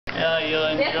you'll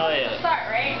enjoy it. Start,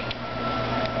 right?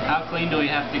 How clean do we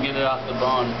have to get it off the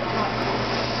bone?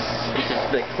 This is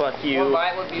the Cluck-U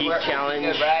Heat Challenge.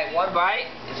 Good, right? One bite?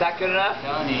 Is that good enough?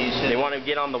 They want to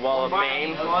get on the wall of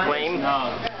fame. Flame.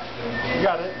 No. You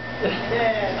got it.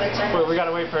 Wait, we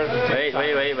gotta wait for it to take time.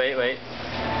 Wait.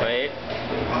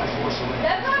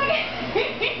 That's not it.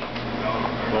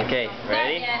 Okay,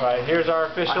 ready? Alright, here's our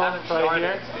official right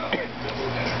here.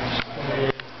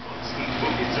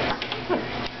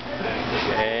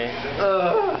 Okay.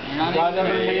 You're not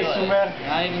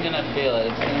even gonna feel it.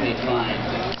 It's gonna be fine.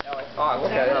 Oh,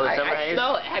 look at it. Oh, the I Summerhays?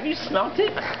 smell it. Have you smelt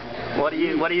it? What do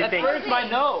you think? That burns my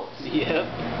nose. Yep.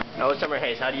 Oh,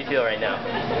 Summerhays, how do you feel right now?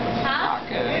 Huh?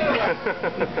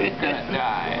 It's gonna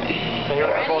die. So you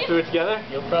want to both do it together?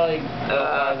 You'll probably go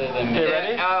farther than me. Okay,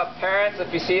 ready? Parents,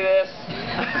 if you see this,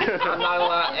 I'm not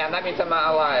alive. Yeah, that means I'm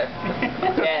not alive.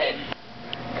 Dead.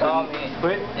 Call me.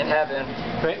 Wait. In heaven.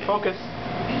 Wait, focus.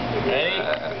 Ready?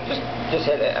 Just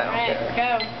hit it. I don't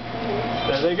care. Alright, go.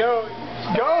 There they go.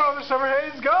 Go,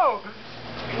 Summerhays, go!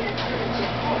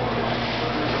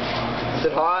 Is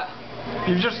it hot?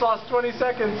 You've just lost 20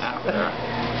 seconds.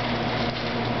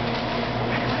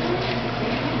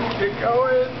 Get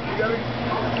going. You gotta...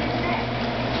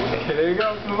 Okay, there you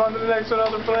go. Move on to the next one,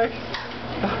 Elder Flake.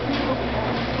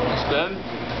 Spin.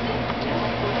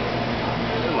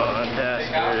 Come on,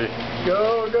 Tasker.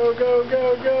 Go.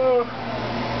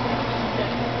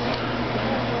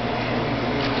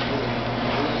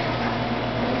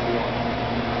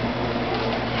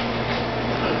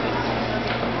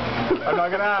 I'm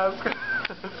not gonna ask.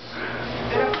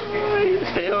 He's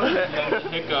feeling it.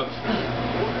 Hiccups.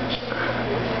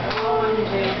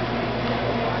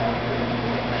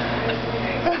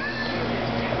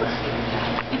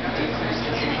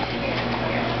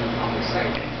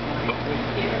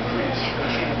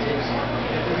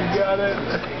 You got it.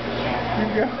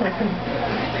 Keep going.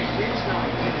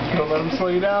 Don't let him slow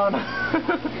you down.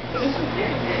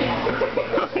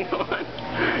 Come on.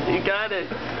 You got it.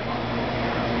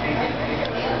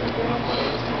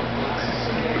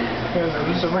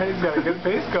 Summerhays got a good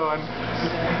pace going.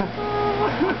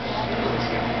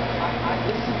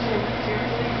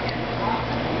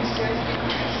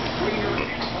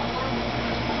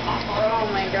 Oh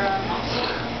my god.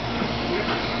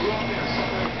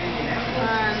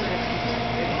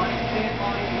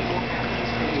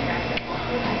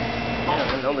 I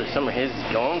don't know that Summerhays is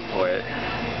going for it.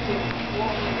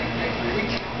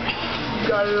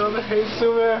 Got it on the hay,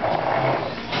 Summer.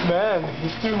 Man,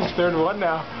 he's doing his third one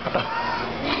now.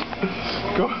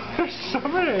 Go there,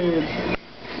 Summerhays.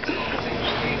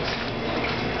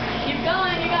 Keep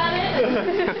going, you got it.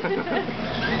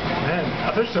 Man,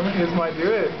 other Summerhays might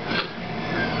do it.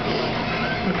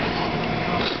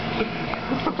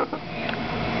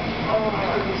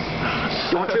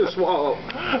 Don't you swallow.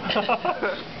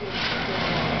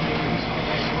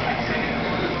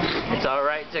 It's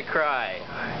alright to cry.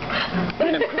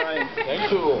 I'm crying.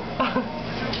 Thank you.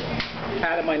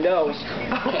 Out of my nose.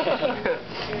 Come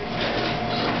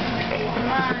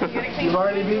on, you gotta clean. You've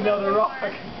already beaten Elder Rock. I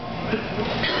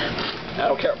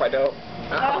don't care if I don't.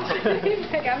 Oh,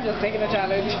 I'm just taking a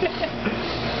challenge.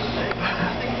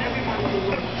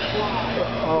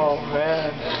 Oh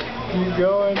man, keep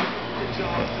going. I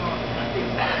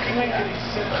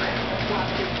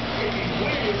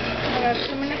got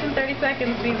 2 minutes and 30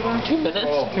 seconds, people. 2 minutes?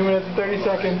 Oh, 2 minutes and 30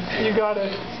 seconds. You got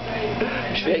it.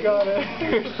 You got it.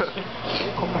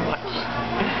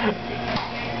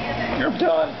 You're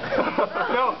done.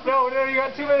 No, you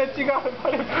got 2 minutes. You got it,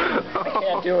 buddy. I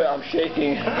can't do it. I'm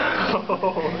shaking.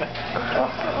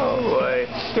 Oh boy.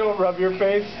 Don't rub your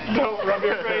face. Don't rub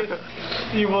your face.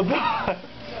 You will die.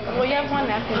 Well, you have one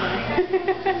after that.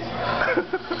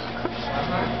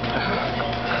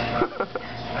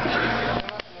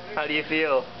 How do you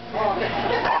feel?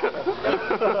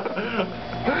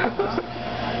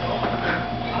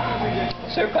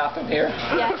 Soup bathroom here.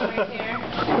 Yes, right here.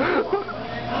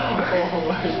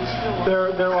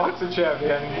 Oh, there walks a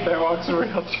champion. There walks a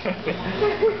real champion.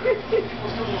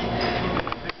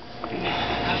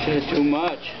 This is too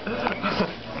much.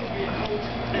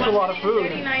 It's a lot of food.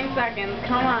 39 seconds.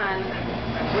 Come on.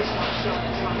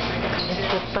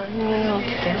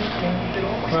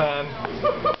 Man,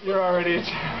 you're already a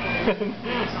champion.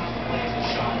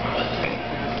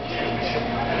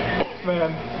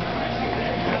 Man.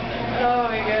 Oh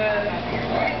my god.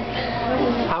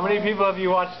 How many people have you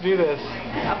watched do this? A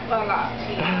lot.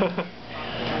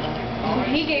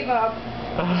 He gave up.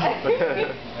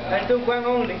 I took one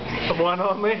only. One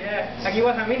only? Yeah. Aquí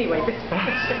was a mini wipe.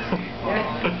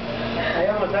 Yeah. I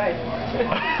almost died.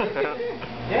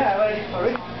 Yeah, I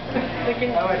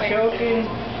was choking.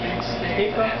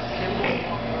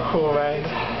 Cool, man.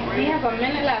 We have a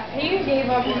minute left. He gave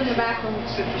up. He's in the bathroom.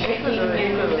 Shaking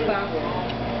and stuff.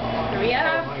 Hurry Oh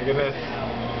up. my goodness.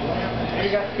 We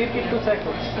got 52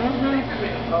 seconds.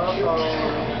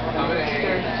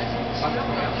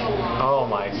 Oh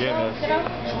my goodness.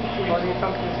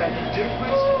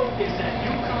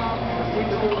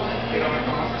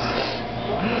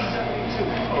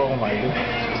 Oh my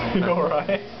goodness. You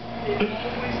alright?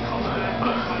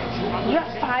 You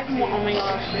have 5 more. Oh my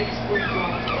gosh.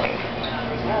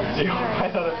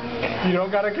 You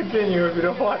don't gotta continue if you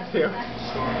don't want to.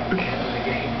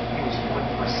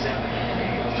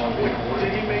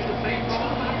 Did he make the fake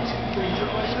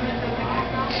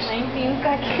 19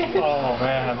 seconds. Oh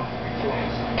man.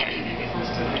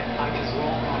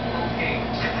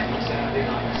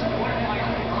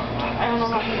 I don't know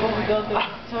how people would go through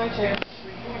torture.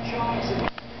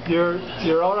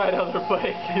 You're alright, other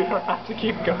Flake. You don't have to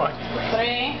keep going.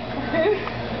 3.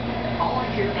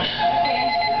 Okay.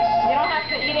 You don't have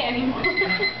to eat it anymore.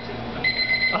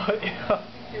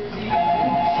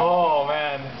 Oh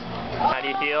man. How do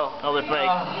you feel, Elder Flake?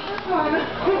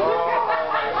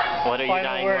 What are your Final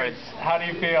dying words. words? How do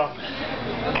you feel?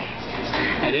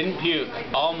 I didn't puke.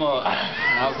 Almost.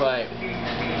 I was like...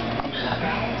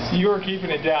 You were keeping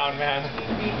it down, man.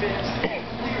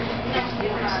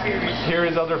 Here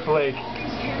is other Flake.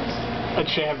 A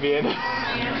champion.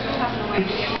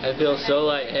 I feel so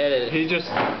lightheaded. He just...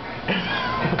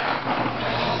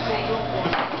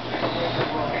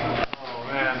 Oh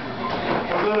man.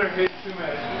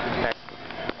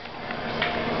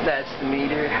 That's the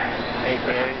meter right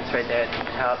there. It's right there at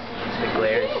the top. The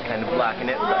glare is kind of blocking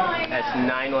it, but that's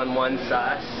 911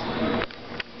 sauce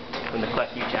from the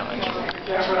Cluck-U challenge.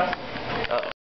 Uh-oh.